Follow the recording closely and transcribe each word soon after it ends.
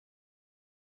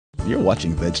You're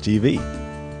watching Veg TV.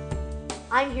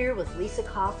 I'm here with Lissa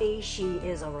Coffey. She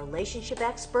is a relationship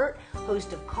expert,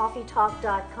 host of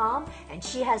CoffeeTalk.com, and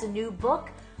she has a new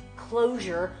book,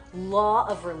 Closure, Law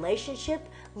of Relationship.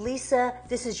 Lissa,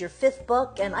 this is your 5th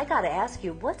book, and I got to ask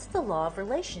you, what's the law of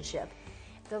relationship?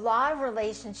 The law of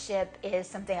relationship is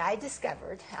something I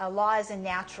discovered. A law is a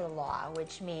natural law,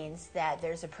 which means that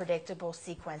there's a predictable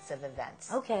sequence of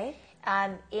events. Okay.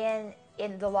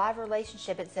 In the law of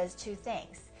relationship, it says 2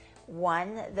 things.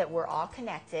 1, that we're all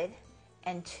connected,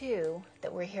 and 2,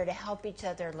 that we're here to help each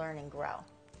other learn and grow.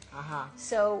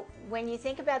 So when you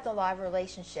think about the law of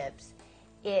relationships,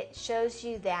 it shows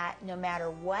you that no matter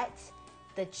what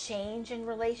the change in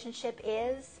relationship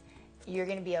is, you're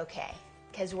going to be okay.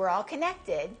 Because we're all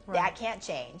connected, right. That can't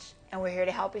change, and we're here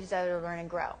to help each other learn and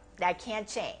grow. That can't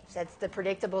change. That's the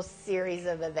predictable series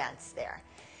of events there.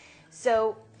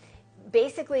 So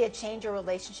basically a change in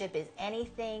relationship is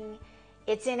anything,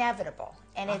 it's inevitable,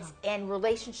 and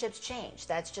relationships change.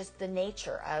 That's just the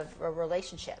nature of a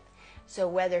relationship. So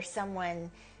whether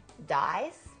someone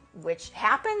dies, which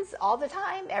happens all the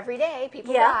time, every day,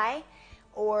 people die,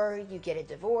 or you get a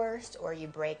divorce, or you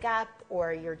break up,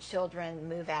 or your children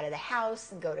move out of the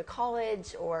house and go to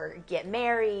college, or get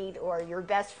married, or your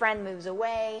best friend moves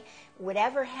away,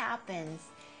 whatever happens,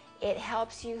 it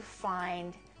helps you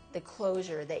find the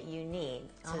closure that you need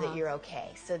so that you're okay,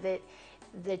 so that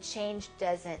the change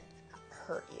doesn't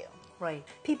hurt you. Right.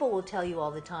 People will tell you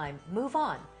all the time, move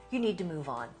on. You need to move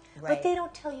on. Right. But they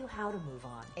don't tell you how to move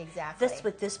on. Exactly. That's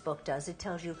what this book does. It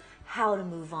tells you how to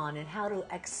move on and how to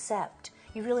accept.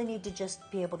 You really need to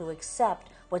just be able to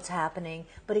accept what's happening,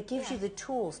 but it gives you the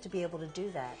tools to be able to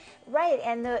do that. Right,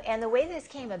 and the way this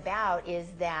came about is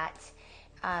that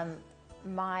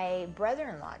my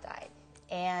brother-in-law died,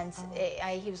 and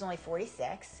he was only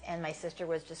 46, and my sister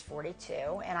was just 42,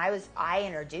 and I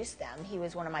introduced them. He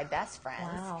was one of my best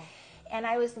friends. Wow. And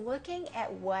I was looking at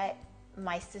what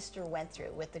my sister went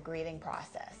through with the grieving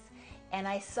process, and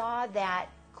I saw that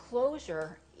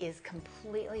closure is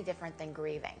completely different than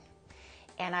grieving.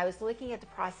 And I was looking at the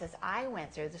process I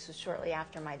went through, this was shortly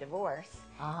after my divorce,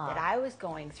 that I was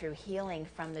going through healing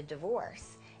from the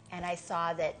divorce. And I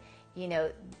saw that, you know,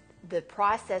 the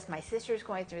process my sister was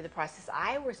going through, the process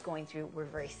I was going through were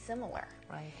very similar.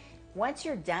 Right. Once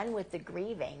you're done with the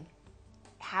grieving,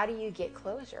 how do you get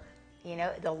closure? You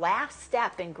know, the last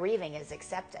step in grieving is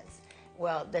acceptance.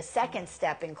 Well, the second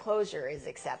step in closure is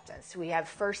acceptance. We have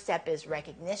first step is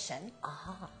recognition.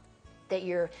 That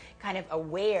you're kind of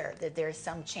aware that there's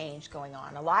some change going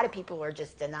on. A lot of people are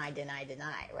just deny,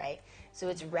 right? So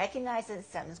it's recognizing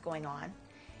that something's going on,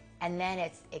 and then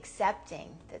it's accepting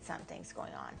that something's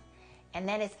going on. And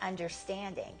then it's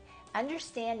understanding.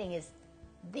 Understanding is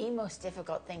the most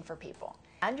difficult thing for people.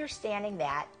 Understanding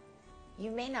that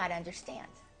you may not understand.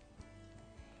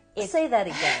 Say that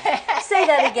again. Say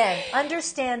that again.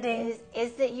 Understanding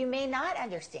is that you may not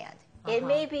understand. It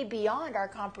may be beyond our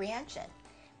comprehension.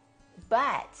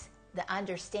 But the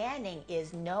understanding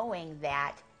is knowing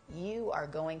that you are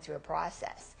going through a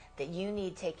process, that you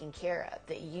need taken care of,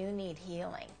 that you need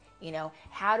healing. You know,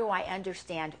 how do I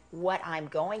understand what I'm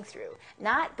going through?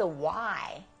 Not the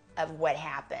why of what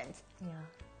happened,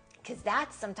 because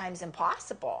that's sometimes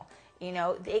impossible. You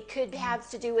know, it could have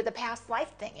to do with a past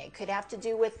life thing. It could have to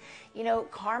do with, you know,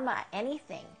 karma,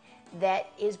 anything that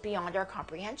is beyond our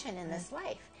comprehension in this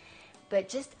life. But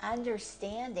just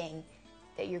understanding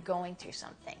that you're going through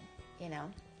something, you know.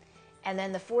 And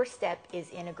then the 4th step is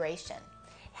integration.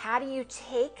 How do you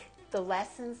take the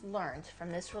lessons learned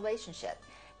from this relationship?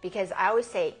 Because I always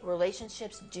say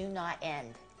relationships do not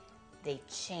end, they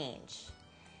change.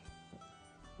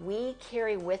 We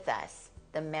carry with us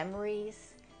the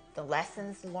memories, the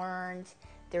lessons learned.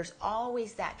 There's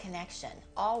always that connection,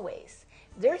 always.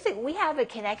 We have a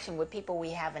connection with people we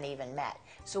haven't even met.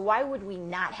 So why would we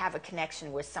not have a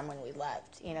connection with someone we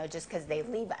loved, you know, just because they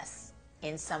leave us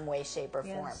in some way, shape, or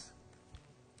form?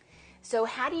 So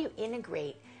how do you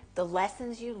integrate the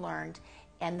lessons you learned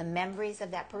and the memories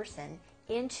of that person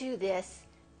into this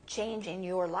change in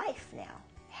your life now?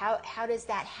 How does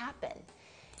that happen?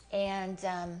 And,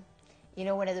 you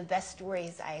know, one of the best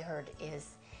stories I heard is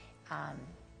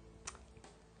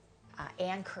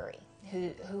Ann Curry,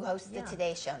 who hosts the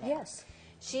Today Show now. Yes.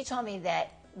 She told me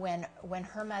that when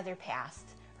her mother passed,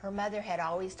 her mother had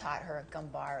always taught her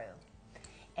gambaru.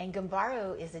 And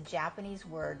gambaru is a Japanese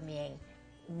word meaning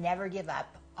never give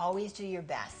up, always do your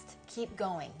best, keep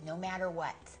going, no matter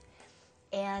what.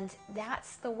 And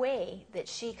that's the way that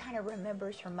she kind of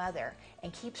remembers her mother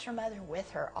and keeps her mother with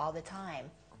her all the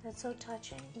time. That's so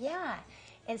touching. Yeah.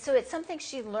 And so it's something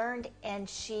she learned, and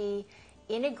she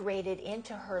integrated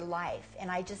into her life,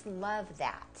 and I just love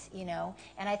that, you know.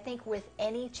 And I think with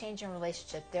any change in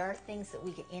relationship, there are things that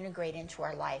we can integrate into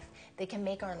our life that can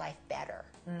make our life better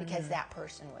because that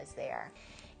person was there.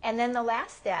 And then the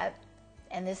last step,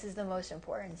 and this is the most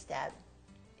important step,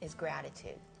 is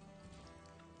gratitude.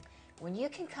 When you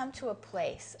can come to a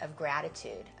place of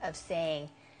gratitude, of saying,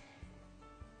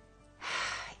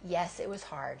 yes, it was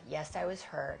hard. Yes, I was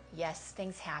hurt. Yes,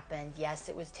 things happened. Yes,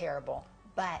 it was terrible.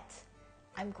 But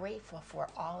I'm grateful for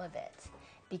all of it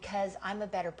because I'm a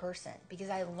better person, because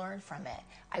I learned from it.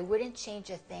 I wouldn't change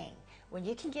a thing. When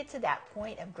you can get to that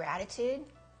point of gratitude,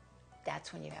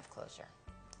 that's when you have closure.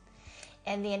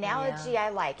 And the analogy I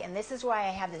like, and this is why I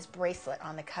have this bracelet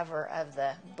on the cover of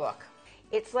the book,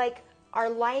 it's like our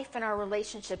life and our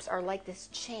relationships are like this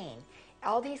chain.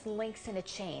 All these links in a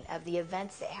chain of the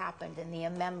events that happened and the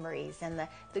memories and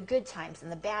the good times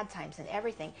and the bad times and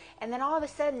everything. And then all of a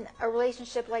sudden, a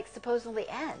relationship like supposedly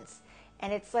ends.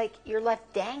 And it's like you're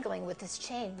left dangling with this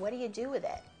chain. What do you do with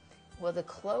it? Well, the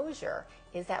closure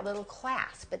is that little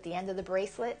clasp at the end of the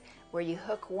bracelet where you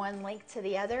hook one link to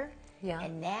the other. Yeah.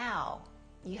 And now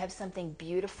you have something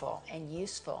beautiful and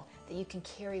useful that you can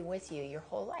carry with you your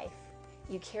whole life.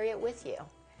 You carry it with you.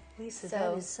 Lisa,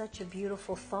 that is such a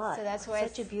beautiful thought. So that's why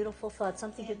such a beautiful thought,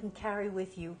 something you can carry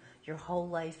with you your whole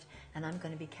life. And I'm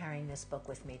going to be carrying this book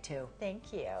with me too.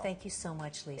 Thank you. Thank you so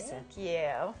much, Lisa. Thank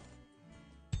you.